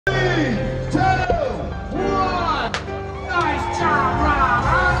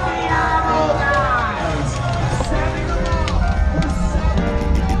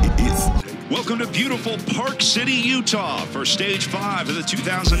Welcome to beautiful Park City, Utah for Stage 5 of the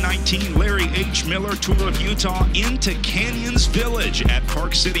 2019 Larry H. Miller Tour of Utah into Canyons Village at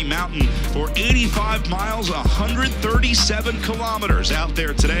Park City Mountain for 85 miles, 137 kilometers out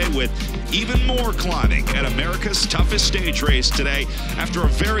there today with even more climbing at America's toughest stage race today. After a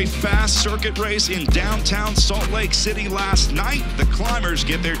very fast circuit race in downtown Salt Lake City last night, the climbers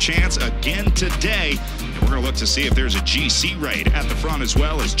get their chance again today. We're going to look to see if there's a GC raid at the front as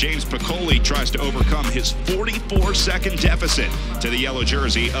well as James Piccoli tries to overcome his 44-second deficit to the yellow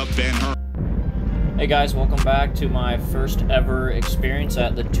jersey of Ben Hur. Hey guys, welcome back to my first ever experience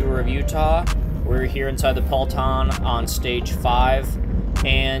at the Tour of Utah. We're here inside the Peloton on Stage 5,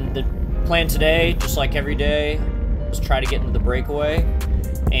 and the plan today, just like every day, was try to get into the breakaway.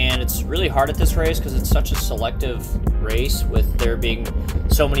 And it's really hard at this race because it's such a selective race, with there being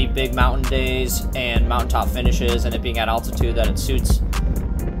so many big mountain days and mountaintop finishes, and it being at altitude, that it suits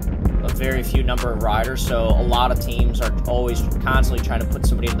a very few number of riders. So a lot of teams are always constantly trying to put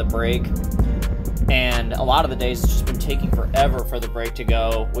somebody in the break, and a lot of the days it's just been taking forever for the break to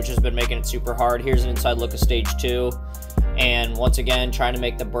go, which has been making it super hard. Here's an inside look of Stage 2, and once again trying to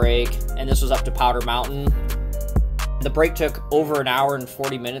make the break, and this was up to Powder Mountain. The break took over an hour and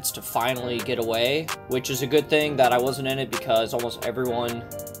 40 minutes to finally get away, which is a good thing that I wasn't in it, because almost everyone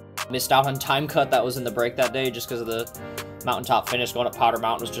missed out on time cut that was in the break that day just because of the mountaintop finish. Going up Powder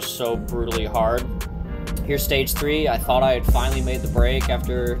Mountain was just so brutally hard. Here's Stage 3. I thought I had finally made the break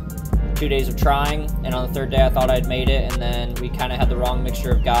after 2 days of trying, and on the third day I thought I'd made it, and then we kind of had the wrong mixture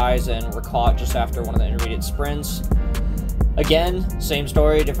of guys and were caught just after one of the intermediate sprints. Again, same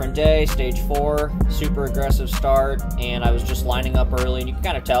story, different day. Stage 4, super aggressive start, and I was just lining up early, and you can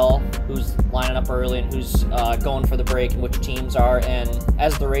kind of tell who's lining up early and who's going for the break and which teams are. And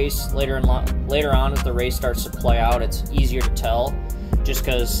as the race later on, as the race starts to play out, it's easier to tell, just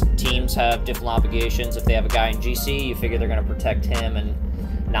because teams have different obligations. If they have a guy in GC, you figure they're going to protect him and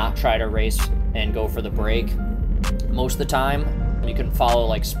not try to race and go for the break most of the time. You can follow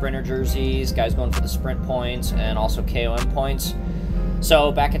like sprinter jerseys, guys going for the sprint points, and also KOM points.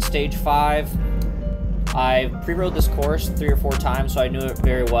 So back at Stage 5, I pre-rode this course 3 or 4 times, so I knew it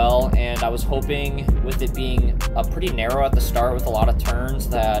very well, and I was hoping, with it being pretty narrow at the start with a lot of turns,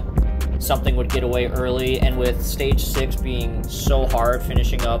 that something would get away early. And with Stage 6 being so hard,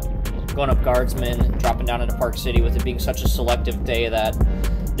 finishing up, going up Guardsman, dropping down into Park City, with it being such a selective day, that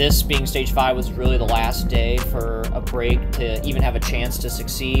this being Stage 5 was really the last day for a break to even have a chance to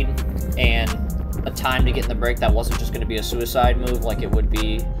succeed, and a time to get in the break that wasn't just going to be a suicide move like it would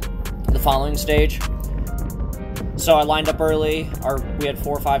be the following stage. So I lined up early. We had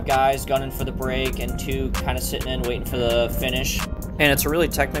 4 or 5 guys gunning for the break, and 2 kind of sitting in waiting for the finish. And it's a really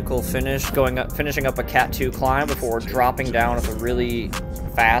technical finish, finishing up a Cat 2 climb before dropping down with a really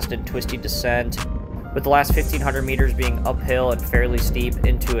fast and twisty descent, with the last 1,500 meters being uphill and fairly steep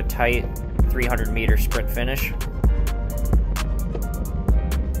into a tight 300-meter sprint finish.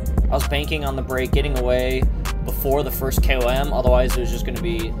 I was banking on the break getting away before the first KOM, otherwise it was just going to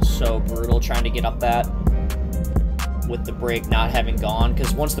be so brutal trying to get up that with the break not having gone,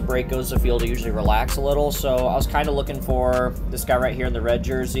 because once the break goes, the field usually relax a little. So I was kind of looking for this guy right here in the red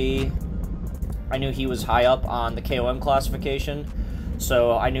jersey. I knew he was high up on the KOM classification,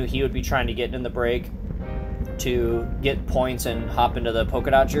 so I knew he would be trying to get in the break to get points and hop into the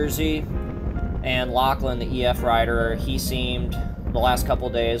polka dot jersey. And Lachlan, the EF rider, he seemed the last couple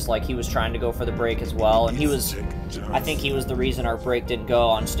days like he was trying to go for the break as well, and I think he was the reason our break didn't go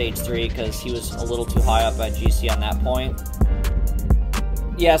on Stage 3, because he was a little too high up at GC on that point.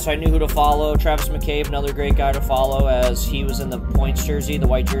 Yeah, so I knew who to follow. Travis McCabe, another great guy to follow, as he was in the points jersey, the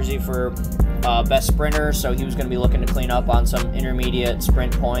white jersey for best sprinter, so he was going to be looking to clean up on some intermediate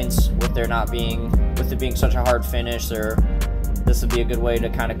sprint points with it being such a hard finish. This would be a good way to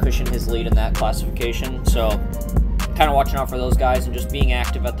kind of cushion his lead in that classification. So kind of watching out for those guys and just being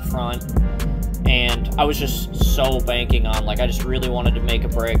active at the front. And I was just so banking on, I just really wanted to make a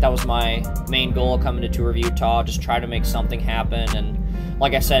break. That was my main goal coming to Tour of Utah, just try to make something happen. And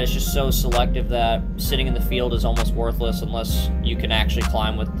like I said, it's just so selective that sitting in the field is almost worthless unless you can actually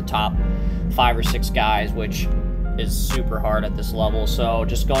climb with the top 5 or 6 guys, which is super hard at this level. So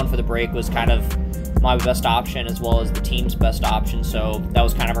just going for the break was kind of my best option, as well as the team's best option. So that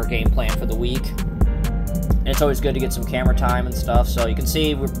was kind of our game plan for the week. And it's always good to get some camera time and stuff. So you can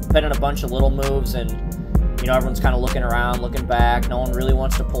see we're putting a bunch of little moves, and everyone's kind of looking around, looking back. No one really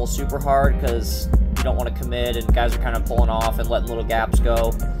wants to pull super hard because you don't want to commit, and guys are kind of pulling off and letting little gaps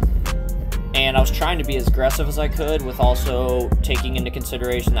go. And I was trying to be as aggressive as I could, with also taking into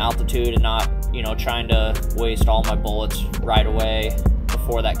consideration the altitude and not, trying to waste all my bullets right away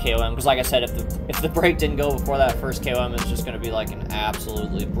before that KOM, because like I said, if the break didn't go before that first KOM, it's just going to be like an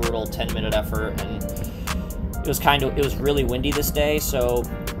absolutely brutal 10-minute effort. And it was really windy this day, so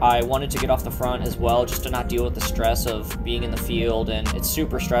I wanted to get off the front as well, just to not deal with the stress of being in the field. And it's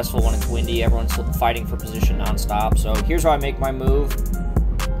super stressful when it's windy. Everyone's fighting for position nonstop. So here's how I make my move.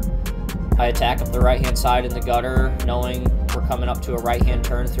 I attack up the right-hand side in the gutter, knowing we're coming up to a right-hand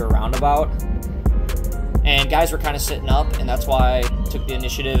turn through a roundabout. And guys were kind of sitting up, and that's why I took the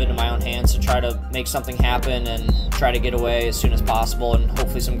initiative into my own hands to try to make something happen and try to get away as soon as possible, and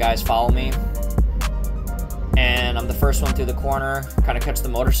hopefully some guys follow me. And I'm the first one through the corner, kind of catch the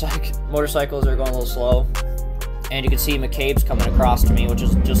motorcycles are going a little slow. And you can see McCabe's coming across to me, which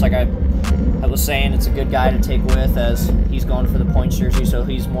is just like I was saying, it's a good guy to take with, as he's going for the points jersey, so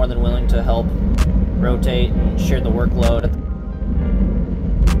he's more than willing to help rotate and share the workload.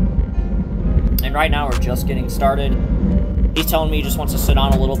 And right now we're just getting started. He's telling me he just wants to sit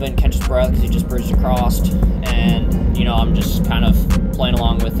on a little bit and catch his breath because he just bridged across. And, you know, I'm just kind of playing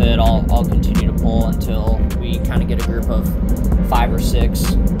along with it. I'll continue to pull until we kind of get a group of 5 or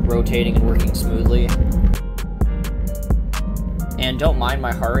 6 rotating and working smoothly. And don't mind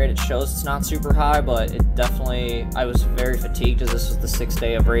my heart rate. It shows it's not super high, but it definitely, I was very fatigued as this was the 6th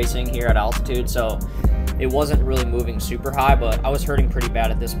day of racing here at altitude, so it wasn't really moving super high, but I was hurting pretty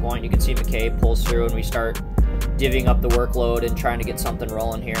bad at this point. You can see McCabe pulls through and we start divvying up the workload and trying to get something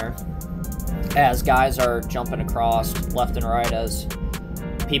rolling here. As guys are jumping across left and right, as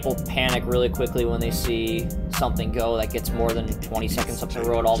people panic really quickly when they see something go that gets more than 20 seconds up the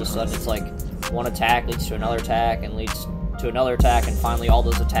road. All of a sudden it's like one attack leads to another attack and leads to another attack, and finally all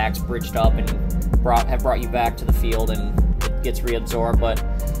those attacks bridged up and have brought you back to the field, and it gets reabsorbed. But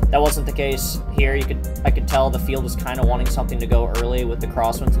that wasn't the case here. I could tell the field was kind of wanting something to go early with the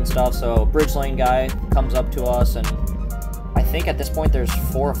crosswinds and stuff, so bridge lane guy comes up to us, and I think at this point there's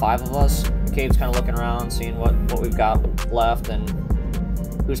 4 or 5 of us. Cave's kind of looking around, seeing what we've got left and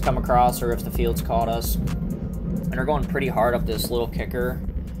who's come across or if the field's caught us. And we're going pretty hard up this little kicker,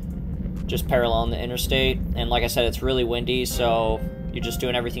 just paralleling the interstate. And like I said, it's really windy, so you're just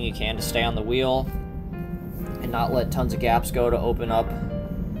doing everything you can to stay on the wheel and not let tons of gaps go to open up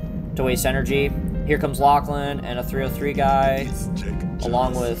to waste energy. Here comes Lachlan and a 303 guy,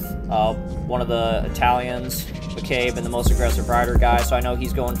 along with one of the Italians, McCabe, and the most aggressive rider guy. So I know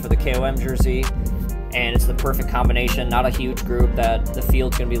he's going for the KOM jersey, and it's the perfect combination. Not a huge group that the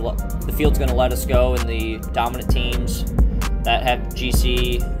field's going to let us go, and the dominant teams that have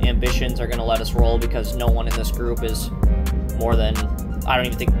GC ambitions are going to let us roll, because no one in this group is more than, I don't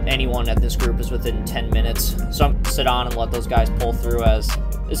even think anyone at this group is within 10 minutes. So I'm going to sit on and let those guys pull through, as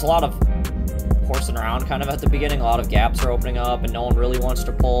it's a lot of horsing around kind of at the beginning. A lot of gaps are opening up and no one really wants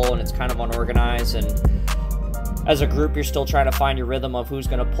to pull, and it's kind of unorganized. And as a group, you're still trying to find your rhythm of who's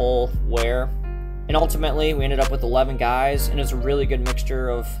going to pull where. And ultimately, we ended up with 11 guys, and it's a really good mixture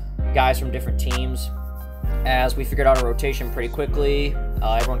of guys from different teams, as we figured out a rotation pretty quickly.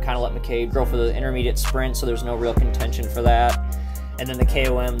 Everyone kind of let McCabe go for the intermediate sprint, so there's no real contention for that. And then the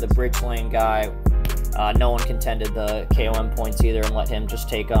KOM, the bridge lane guy, no one contended the KOM points either and let him just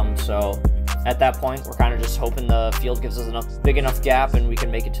take them. So at that point, we're kind of just hoping the field gives us big enough gap and we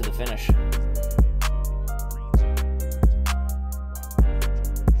can make it to the finish.